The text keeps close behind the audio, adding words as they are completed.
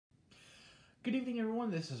Good evening,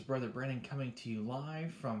 everyone. This is Brother Brandon coming to you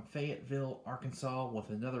live from Fayetteville, Arkansas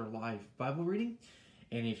with another live Bible reading.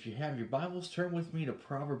 And if you have your Bibles, turn with me to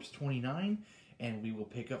Proverbs 29 and we will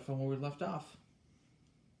pick up from where we left off.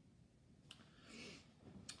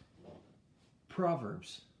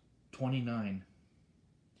 Proverbs 29.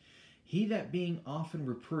 He that being often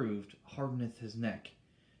reproved hardeneth his neck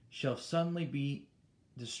shall suddenly be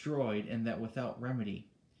destroyed, and that without remedy.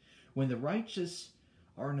 When the righteous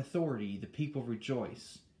are in authority, the people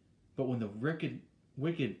rejoice, but when the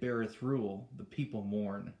wicked beareth rule, the people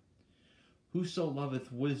mourn. Whoso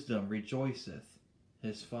loveth wisdom rejoiceth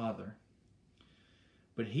his father,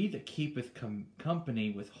 but he that keepeth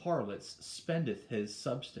company with harlots spendeth his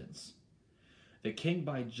substance. The king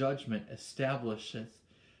by judgment establisheth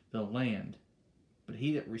the land, but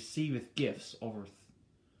he that receiveth gifts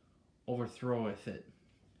overthroweth it.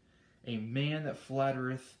 A man that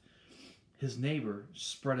flattereth his neighbor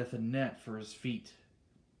spreadeth a net for his feet.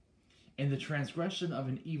 In the transgression of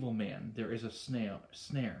an evil man there is a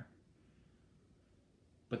snare,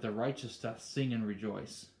 but the righteous doth sing and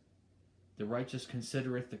rejoice. The righteous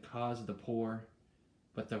considereth the cause of the poor,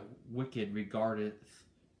 but the wicked regardeth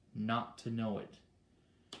not to know it.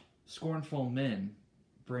 Scornful men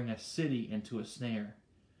bring a city into a snare,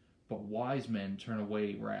 but wise men turn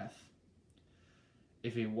away wrath.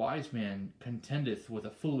 If a wise man contendeth with a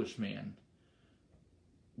foolish man,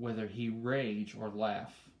 whether he rage or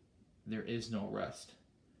laugh, there is no rest.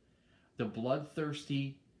 The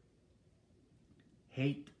bloodthirsty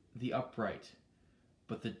hate the upright,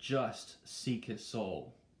 but the just seek his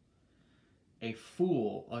soul. A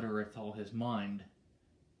fool uttereth all his mind,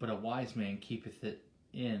 but a wise man keepeth it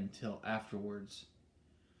in till afterwards.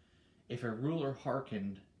 If a ruler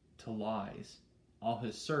hearkened to lies, all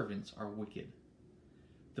his servants are wicked.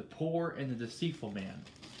 The poor and the deceitful man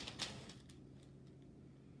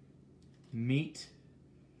meet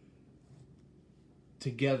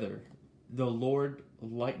together. The Lord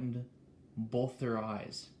lightened both their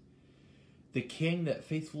eyes. The king that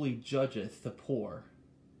faithfully judgeth the poor,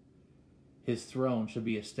 his throne shall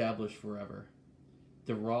be established forever.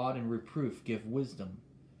 The rod and reproof give wisdom,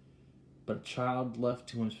 but a child left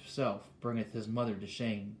to himself bringeth his mother to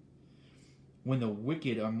shame. When the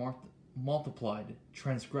wicked are multiplied,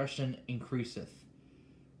 transgression increaseth,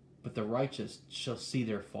 but the righteous shall see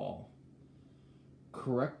their fall.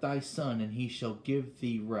 Correct thy son, and he shall give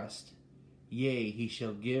thee rest. Yea, he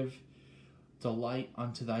shall give delight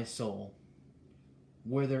unto thy soul.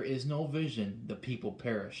 Where there is no vision, the people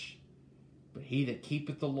perish, but he that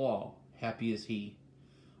keepeth the law, happy is he.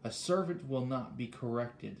 A servant will not be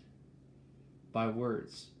corrected by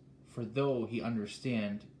words, for though he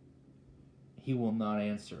understand, he will not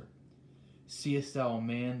answer. Seest thou a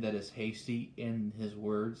man that is hasty in his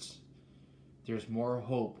words? There is more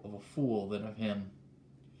hope of a fool than of him.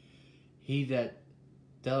 He that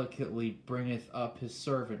delicately bringeth up his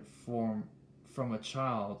servant from a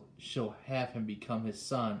child shall have him become his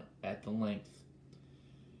son at the length.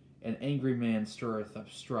 An angry man stirreth up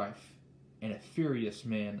strife, and a furious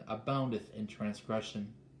man aboundeth in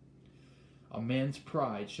transgression. A man's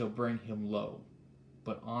pride shall bring him low,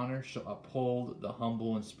 but honor shall uphold the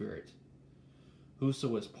humble in spirit.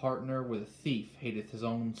 Whoso is partner with a thief hateth his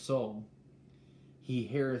own soul. He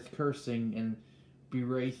heareth cursing and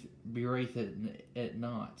bewaileth it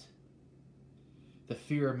not. The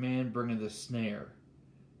fear of man bringeth a snare,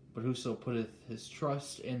 but whoso putteth his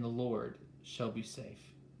trust in the Lord shall be safe.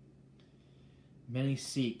 Many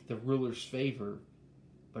seek the ruler's favor,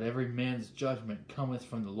 but every man's judgment cometh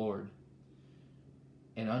from the Lord.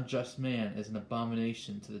 An unjust man is an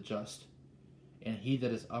abomination to the just, and he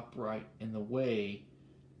that is upright in the way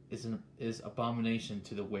is abomination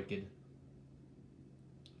to the wicked.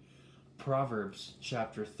 Proverbs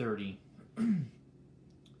chapter 30.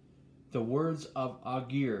 The words of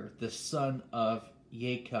Agur, the son of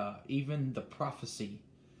Yeka, even the prophecy,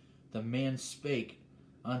 the man spake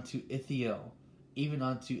unto Ithiel, even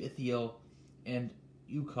unto Ithiel and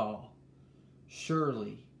Ukal.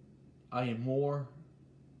 Surely I am more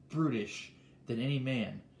brutish than any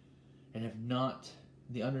man, and have not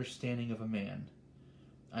the understanding of a man.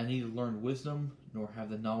 I neither learn wisdom, nor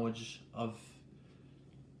have the knowledge of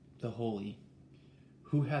the holy.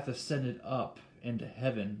 Who hath ascended up into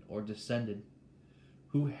heaven, or descended?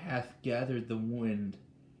 Who hath gathered the wind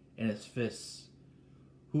in his fists?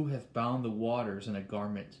 Who hath bound the waters in a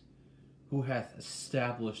garment? Who hath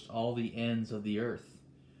established all the ends of the earth?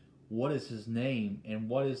 What is his name, and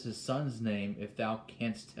what is his son's name, if thou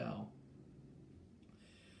canst tell?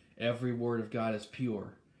 Every word of God is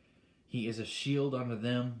pure. He is a shield unto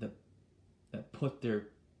them that put their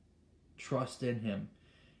trust in him.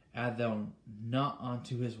 Add thou not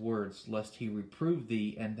unto his words, lest he reprove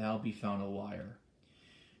thee, and thou be found a liar.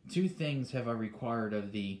 2 things have I required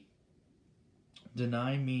of thee.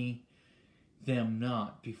 Deny me them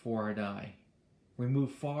not before I die.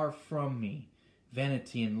 Remove far from me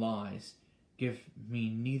vanity and lies. Give me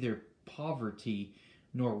neither poverty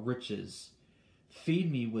nor riches.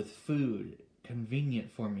 Feed me with food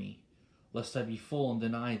convenient for me, lest I be full and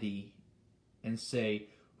deny thee, and say,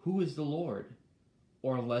 Who is the Lord?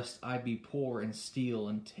 Or lest I be poor and steal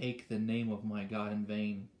and take the name of my God in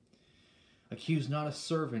vain. Accuse not a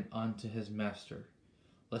servant unto his master,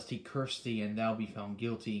 lest he curse thee, and thou be found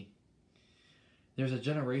guilty. There's a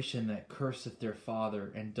generation that curseth their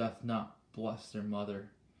father, and doth not bless their mother.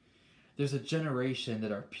 There's a generation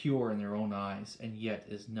that are pure in their own eyes, and yet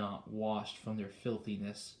is not washed from their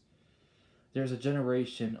filthiness. There's a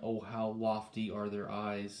generation, oh how lofty are their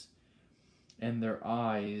eyes, and their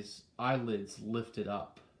eyelids lifted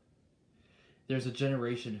up. There's a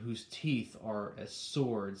generation whose teeth are as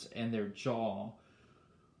swords, and their jaw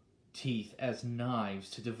teeth as knives,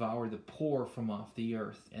 to devour the poor from off the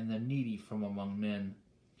earth, and the needy from among men.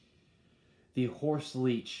 The horse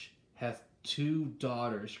leech hath 2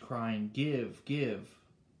 daughters, crying, Give, give.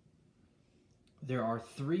 There are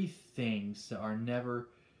 3 things that are never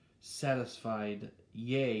satisfied,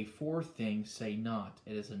 yea, 4 things say not,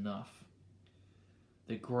 it is enough.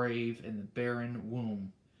 The grave and the barren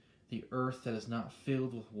womb, the earth that is not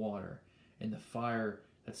filled with water, and the fire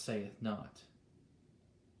that saith not,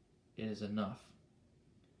 it is enough.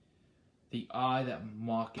 The eye that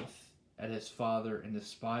mocketh at his father, and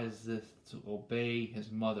despiseth to obey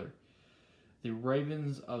his mother. The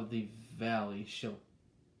ravens of the valley shall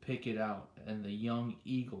pick it out, and the young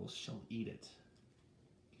eagles shall eat it.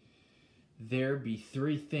 There be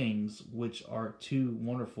 3 things which are too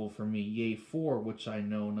wonderful for me, yea, 4 which I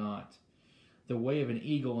know not. The way of an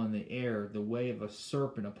eagle in the air, the way of a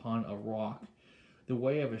serpent upon a rock, the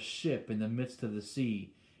way of a ship in the midst of the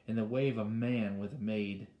sea, and the way of a man with a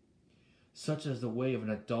maid. Such as the way of an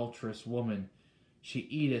adulterous woman. She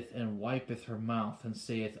eateth and wipeth her mouth, and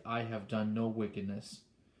saith, I have done no wickedness.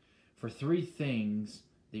 For 3 things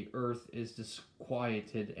the earth is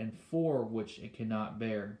disquieted, and 4 which it cannot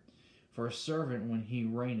bear. For a servant when he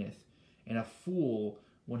reigneth, and a fool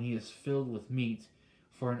when he is filled with meat.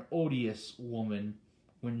 For an odious woman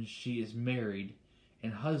when she is married,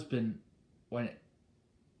 and husband when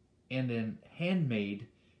and an handmaid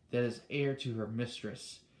that is heir to her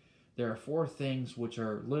mistress. There are 4 things which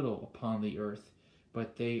are little upon the earth,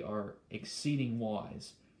 but they are exceeding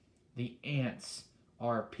wise. The ants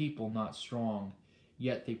are a people not strong,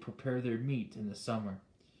 yet they prepare their meat in the summer.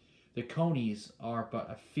 The conies are but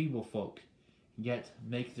a feeble folk, yet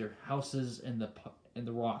make their houses in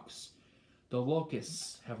the rocks. The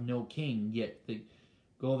locusts have no king, yet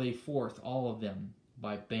go they forth all of them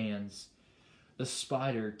by bands. The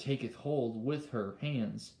spider taketh hold with her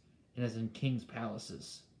hands, and is in kings'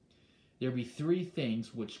 palaces. There be 3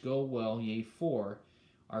 things which go well, yea, 4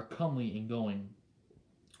 are comely in going.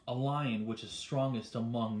 A lion which is strongest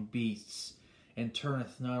among beasts, and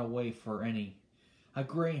turneth not away for any. A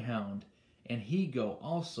greyhound, and he go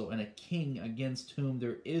also, and a king against whom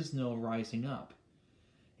there is no rising up.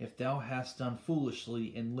 If thou hast done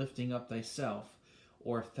foolishly in lifting up thyself,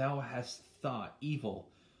 or if thou hast thought evil,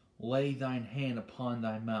 lay thine hand upon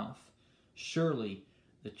thy mouth. Surely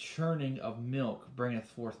the churning of milk bringeth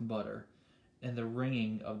forth butter, and the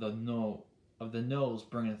wringing of the nose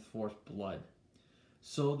bringeth forth blood.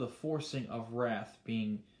 So the forcing of wrath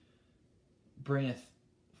bringeth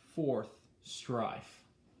forth strife.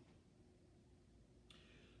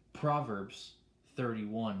 Proverbs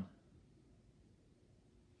 31.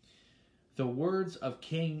 The words of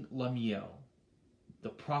King Lemuel, the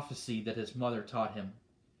prophecy that his mother taught him.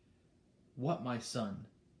 What, my son,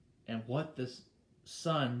 and what the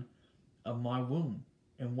son of my womb,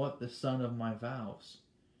 and what the son of my vows?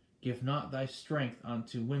 Give not thy strength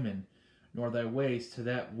unto women, nor thy ways to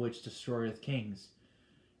that which destroyeth kings.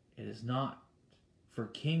 It is not for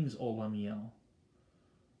kings, O Lemuel.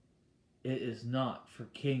 It is not for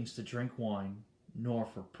kings to drink wine, nor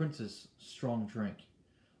for princes strong drink,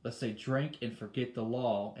 lest they drink and forget the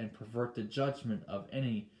law, and pervert the judgment of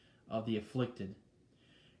any of the afflicted.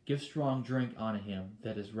 Give strong drink unto him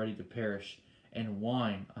that is ready to perish, and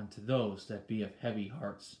wine unto those that be of heavy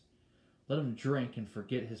hearts. Let him drink and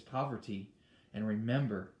forget his poverty, and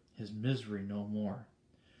remember his misery no more.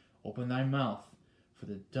 Open thy mouth for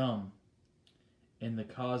the dumb, in the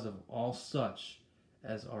cause of all such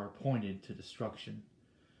as are appointed to destruction.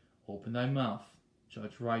 Open thy mouth,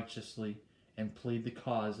 judge righteously, and plead the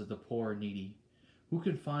cause of the poor and needy. Who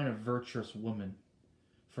can find a virtuous woman?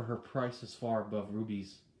 for her price is far above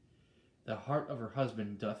rubies. The heart of her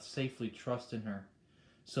husband doth safely trust in her,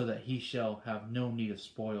 so that he shall have no need of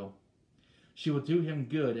spoil. She will do him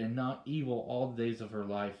good and not evil all the days of her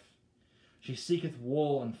life. She seeketh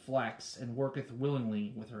wool and flax, and worketh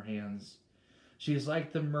willingly with her hands. She is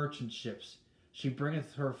like the merchant ships. She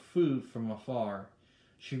bringeth her food from afar.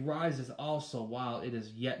 She riseth also while it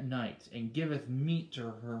is yet night, and giveth meat to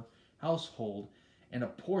her household, and a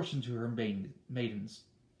portion to her maidens.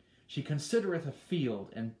 She considereth a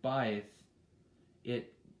field, and buyeth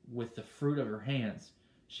it with the fruit of her hands.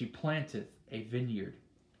 She planteth a vineyard.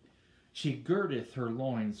 She girdeth her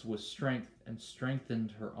loins with strength, and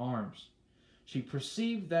strengthened her arms. She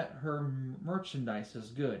perceived that her merchandise is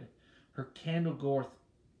good. Her candle goeth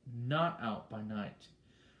not out by night.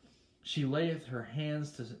 She layeth her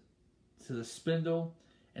hands to the spindle,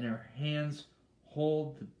 and her hands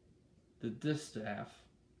hold the distaff.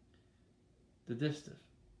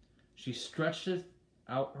 She stretcheth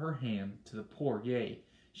out her hand to the poor, yea,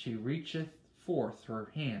 she reacheth forth her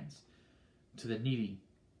hands to the needy.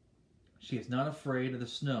 She is not afraid of the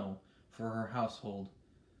snow for her household,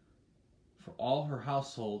 for all her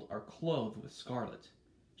household are clothed with scarlet.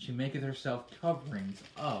 She maketh herself coverings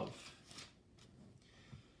of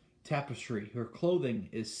tapestry. Her clothing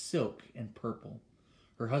is silk and purple.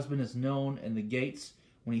 Her husband is known in the gates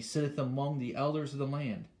when he sitteth among the elders of the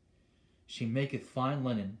land. She maketh fine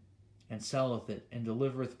linen, and selleth it, and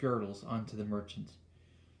delivereth girdles unto the merchant.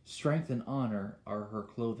 Strength and honor are her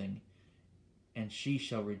clothing, and she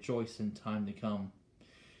shall rejoice in time to come.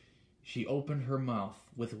 She opened her mouth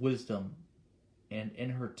with wisdom, and in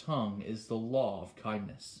her tongue is the law of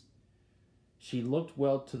kindness. She looked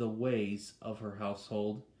well to the ways of her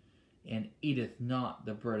household, and eateth not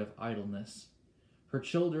the bread of idleness. Her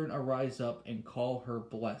children arise up and call her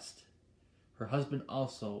blessed. Her husband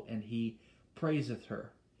also, and he praiseth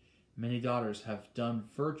her. Many daughters have done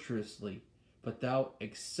virtuously, but thou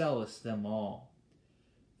excellest them all.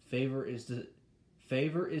 Favor is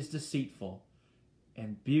deceitful,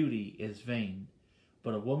 and beauty is vain.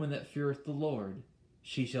 But a woman that feareth the Lord,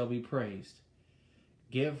 she shall be praised.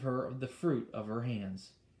 Give her of the fruit of her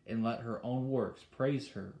hands, and let her own works praise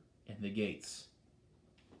her in the gates.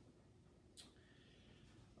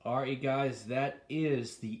 Alright, guys, that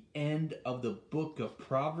is the end of the book of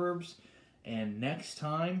Proverbs. And next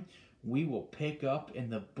time, we will pick up in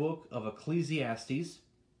the book of Ecclesiastes,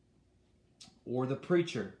 or the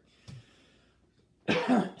Preacher.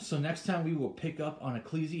 So next time we will pick up on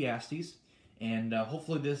Ecclesiastes, and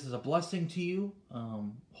hopefully this is a blessing to you.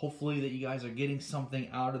 Hopefully that you guys are getting something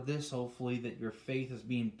out of this. Hopefully that your faith is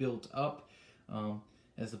being built up.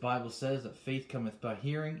 As the Bible says, that faith cometh by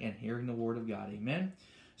hearing, and hearing the word of God. Amen.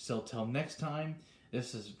 So till next time,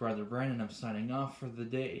 this is Brother Brandon. I'm signing off for the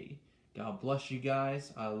day. God bless you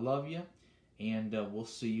guys. I love you. And we'll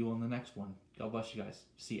see you on the next one. God bless you guys.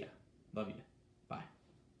 See ya. Love you. Bye.